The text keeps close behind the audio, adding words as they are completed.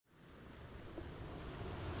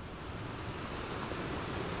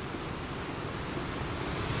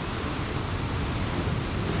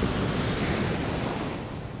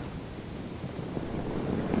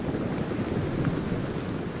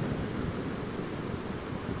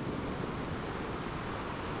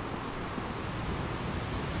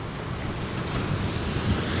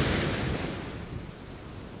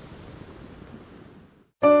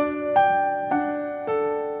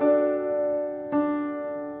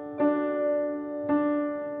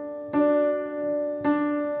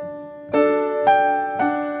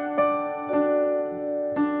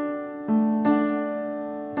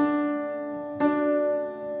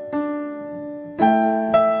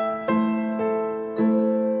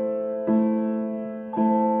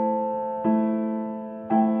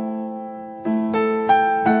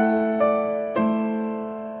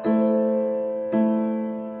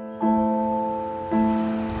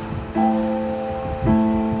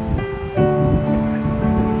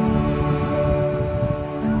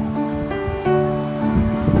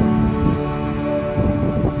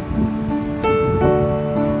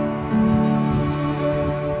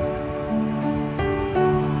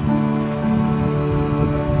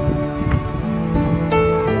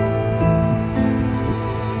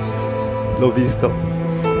l'ho visto.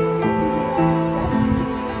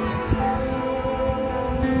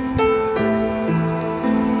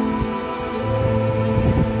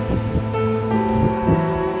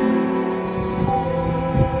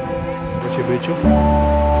 Parcheggio.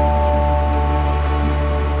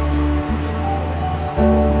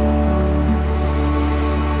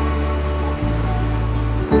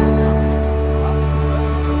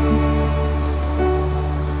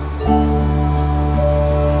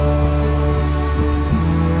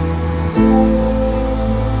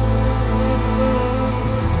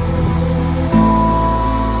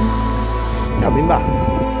 Ciao bimba,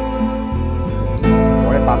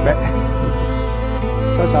 buone pappe.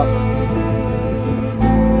 Ciao ciao.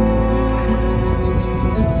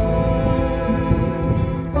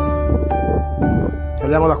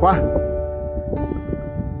 Saliamo da qua?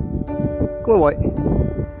 Come vuoi?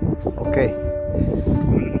 Ok.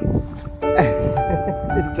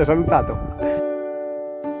 Ci ha salutato.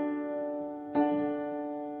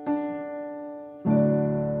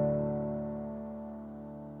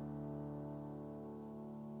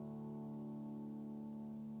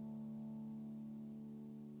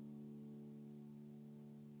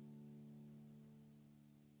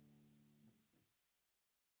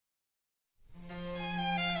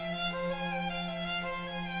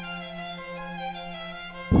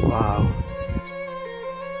 Wow,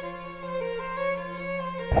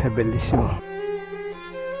 è bellissimo.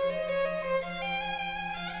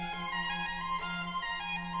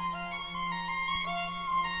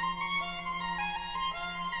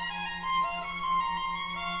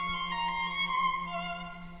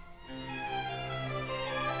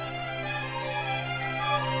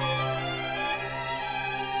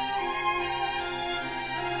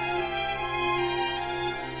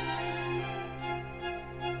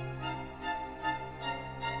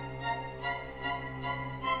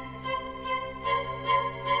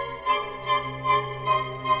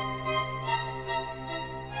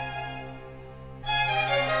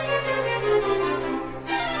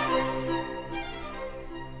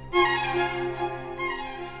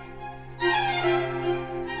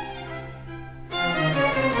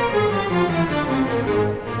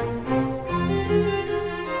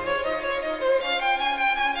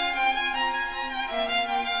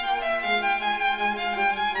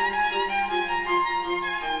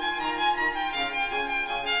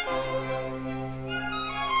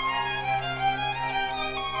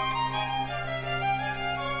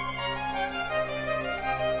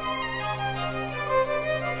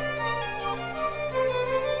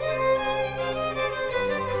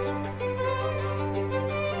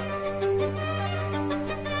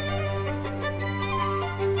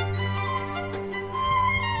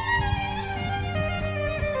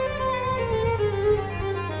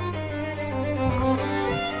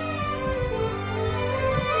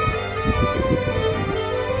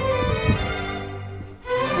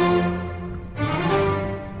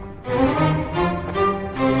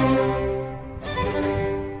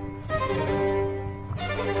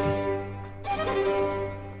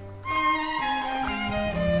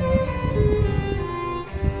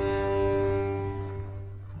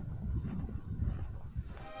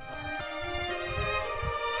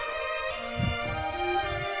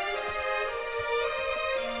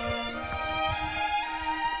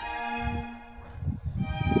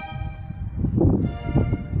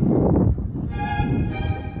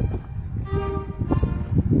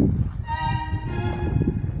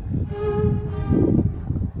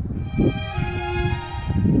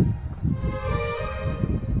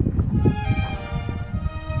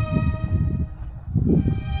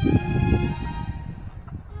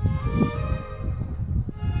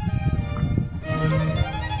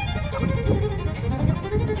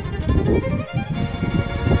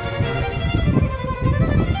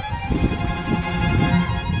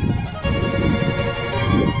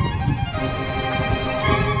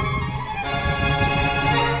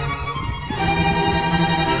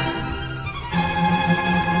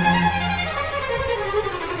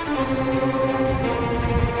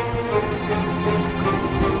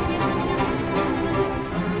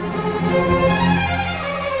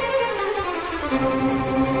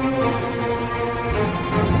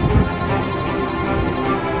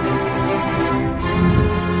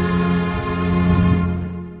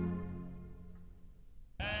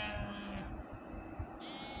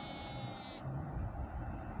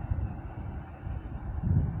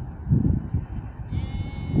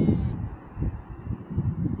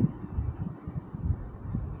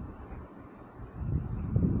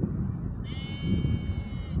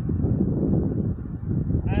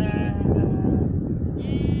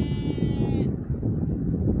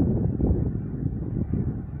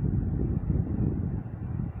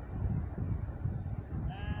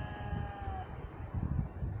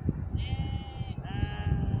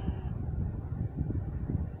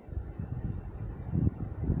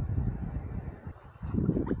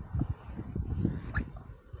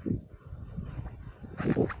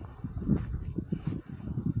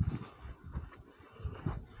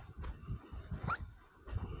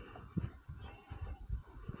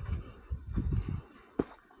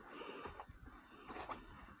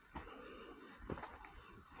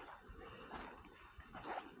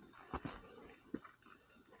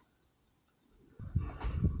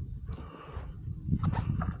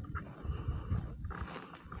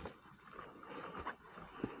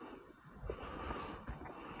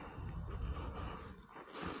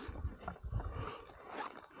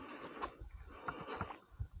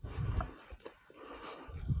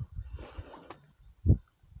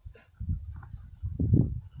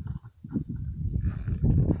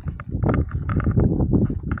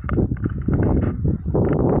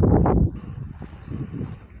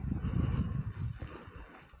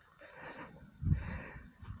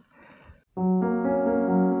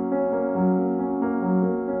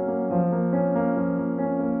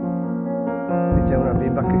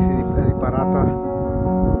 sembra che sia riparata.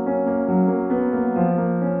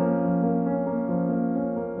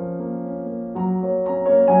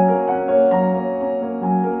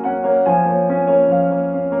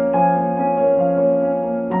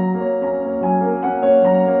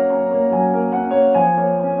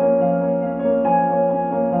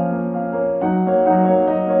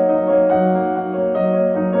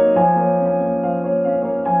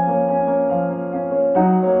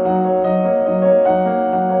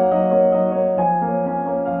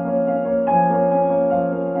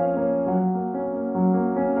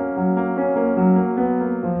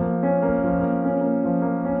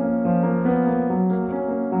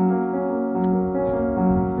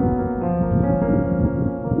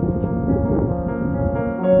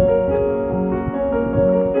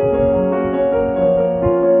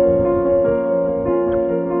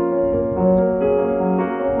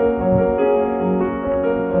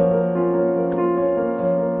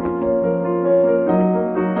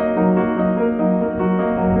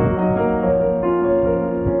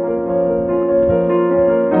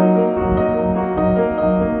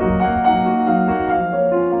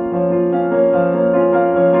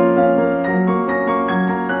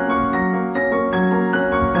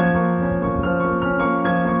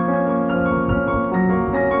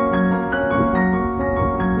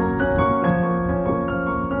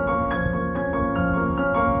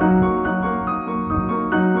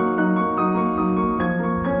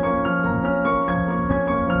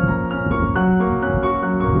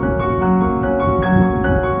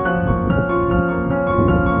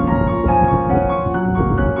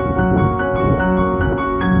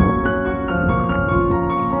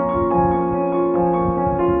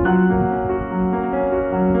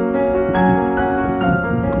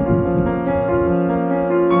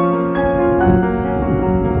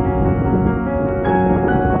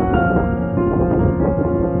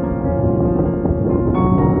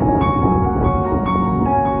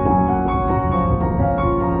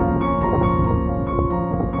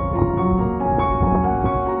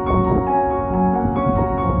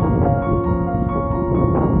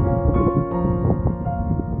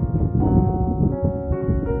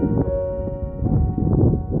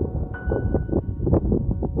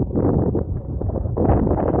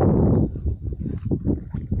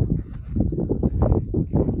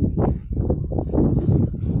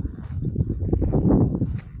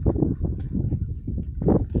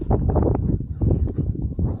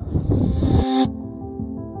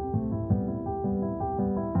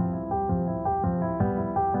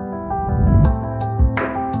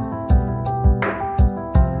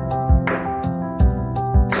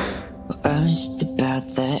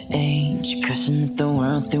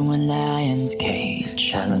 Through a lion's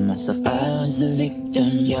cage, telling myself I was the victim.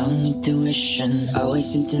 Young intuition always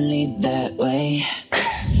seemed to lead that way.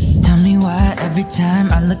 Tell me why every time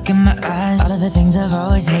I look in my eyes, all of the things I've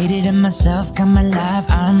always hated in myself come alive.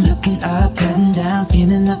 I'm looking up, heading down,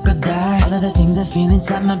 feeling like I'll die. All of the things I feel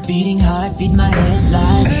inside my beating heart feed my head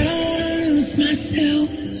lies. I don't wanna lose myself.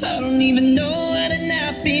 I don't even know how to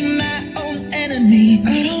not be my own enemy.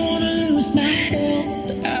 I don't wanna lose my health.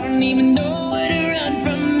 I don't even know where to run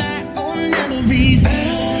from my own memories. I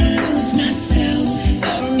don't wanna lose myself.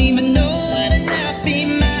 I don't even know how to not be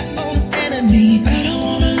my own enemy. I don't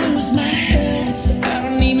wanna lose my health. I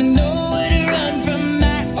don't even know where to run from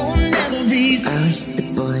my own memories. I was the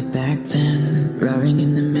boy back then, roaring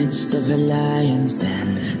in the midst of a lion's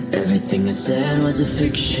den. Everything I said was a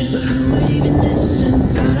fiction, but who would even listen?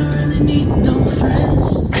 I don't really need no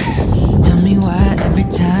friends. Tell me why every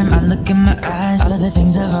time I look in my eyes, all of the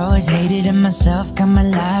things I've always hated in myself come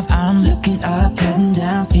alive. I'm looking up, heading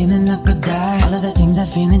down, feeling like I'll die. All of the things I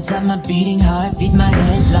feel inside my beating heart feed my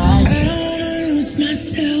head lies. I don't wanna lose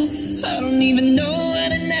myself. I don't even know how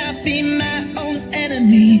to not be my own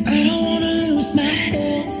enemy. I don't wanna lose my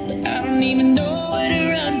health. I don't even know where to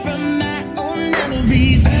run from my own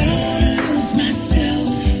memories. I don't wanna lose myself.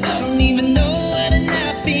 I don't even know how to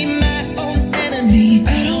not be my own enemy.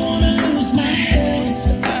 I don't wanna lose my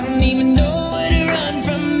health. I don't even know where to run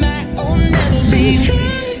from my own memories. I'm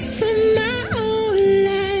running from my own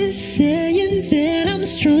lies, saying that I'm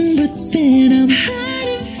strong, but then I'm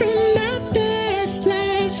hiding from my past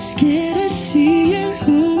life, scared of seeing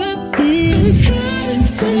who I've been. I'm running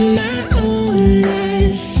from my own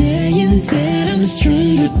lies, saying that I'm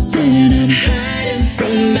strong, but then I'm hiding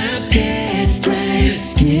from my past life,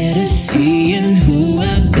 scared of seeing who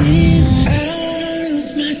I've been. I don't wanna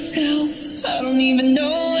lose myself. I don't even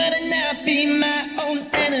know how to not be my own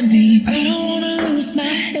enemy. I don't wanna lose my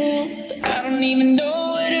health. I don't even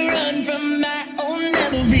know where to run from my own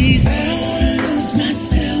memories. I don't